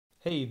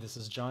Hey, this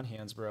is John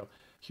Hansbrough,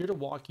 here to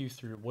walk you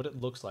through what it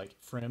looks like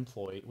for an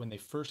employee when they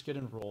first get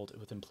enrolled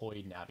with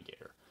Employee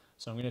Navigator.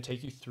 So I'm going to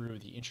take you through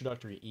the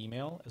introductory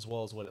email as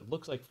well as what it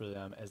looks like for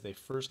them as they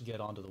first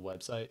get onto the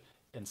website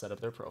and set up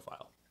their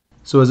profile.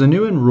 So as a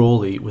new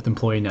enrollee with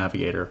Employee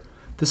Navigator,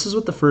 this is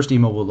what the first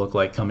email will look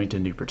like coming to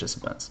new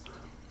participants.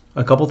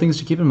 A couple things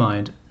to keep in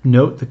mind.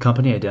 Note the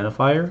company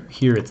identifier.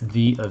 Here it's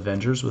The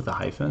Avengers with a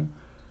hyphen.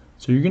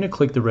 So you're going to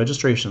click the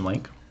registration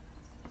link.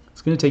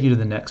 It's going to take you to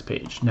the next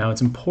page. Now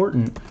it's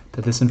important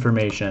that this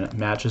information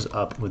matches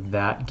up with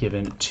that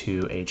given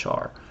to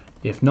HR.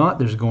 If not,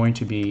 there's going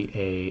to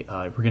be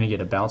we're going to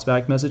get a bounce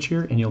back message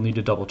here, and you'll need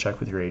to double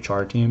check with your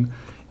HR team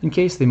in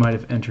case they might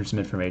have entered some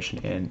information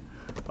in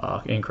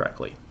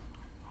incorrectly.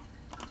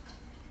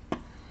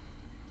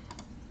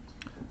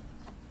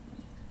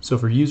 So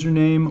for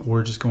username,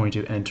 we're just going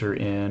to enter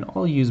in,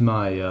 I'll use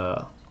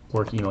my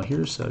work email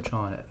here, so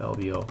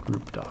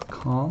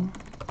john@lblgroup.com.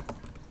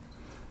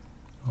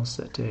 I'll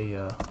set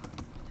a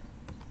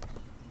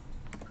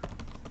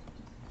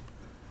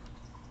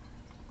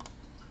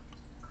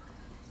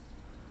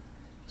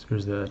so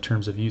here's the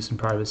terms of use and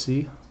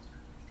privacy.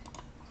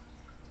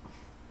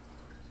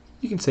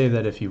 You can save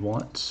that if you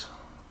want.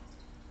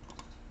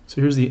 So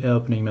here's the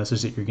opening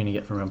message that you're going to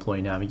get from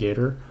Employee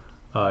Navigator.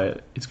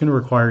 It's going to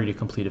require you to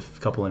complete a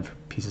couple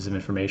pieces of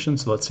information,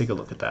 so let's take a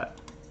look at that.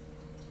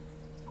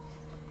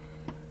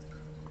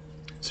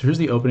 So here's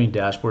the opening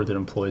dashboard that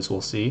employees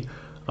will see.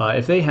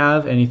 If they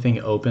have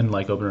anything open,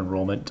 like open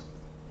enrollment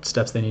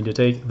steps they need to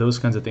take, those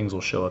kinds of things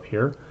will show up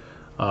here.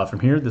 From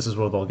here, this is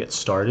where they'll get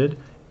started,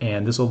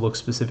 and this will look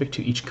specific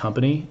to each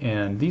company,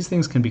 and these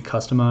things can be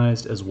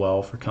customized as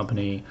well for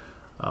company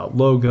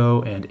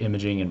logo and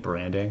imaging and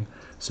branding.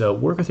 So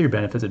work with your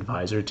benefits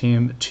advisor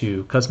team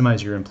to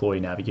customize your Employee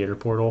Navigator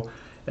portal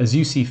as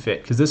you see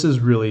fit, because this is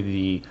really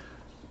the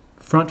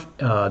front,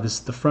 this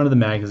is the front of the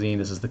magazine.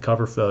 This is the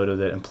cover photo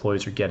that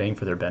employees are getting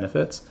for their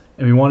benefits.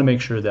 And we want to make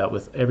sure that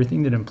with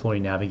everything that Employee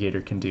Navigator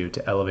can do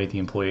to elevate the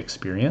employee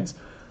experience,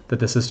 that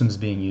the system is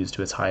being used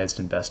to its highest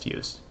and best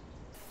use.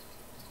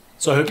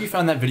 So I hope you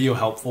found that video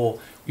helpful.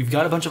 We've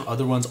got a bunch of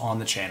other ones on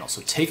the channel,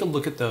 so take a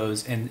look at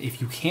those. And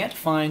if you can't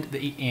find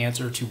the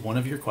answer to one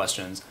of your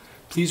questions,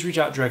 please reach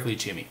out directly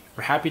to me.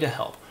 We're happy to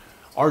help.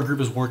 Our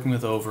group is working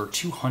with over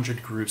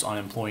 200 groups on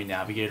Employee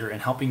Navigator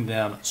and helping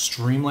them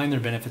streamline their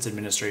benefits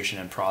administration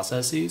and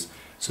processes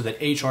so that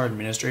HR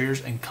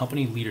administrators and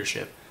company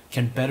leadership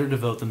can better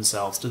devote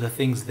themselves to the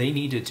things they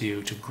need to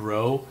do to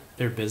grow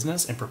their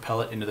business and propel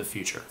it into the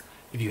future.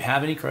 If you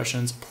have any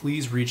questions,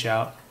 please reach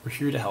out. We're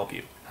here to help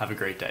you. Have a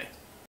great day.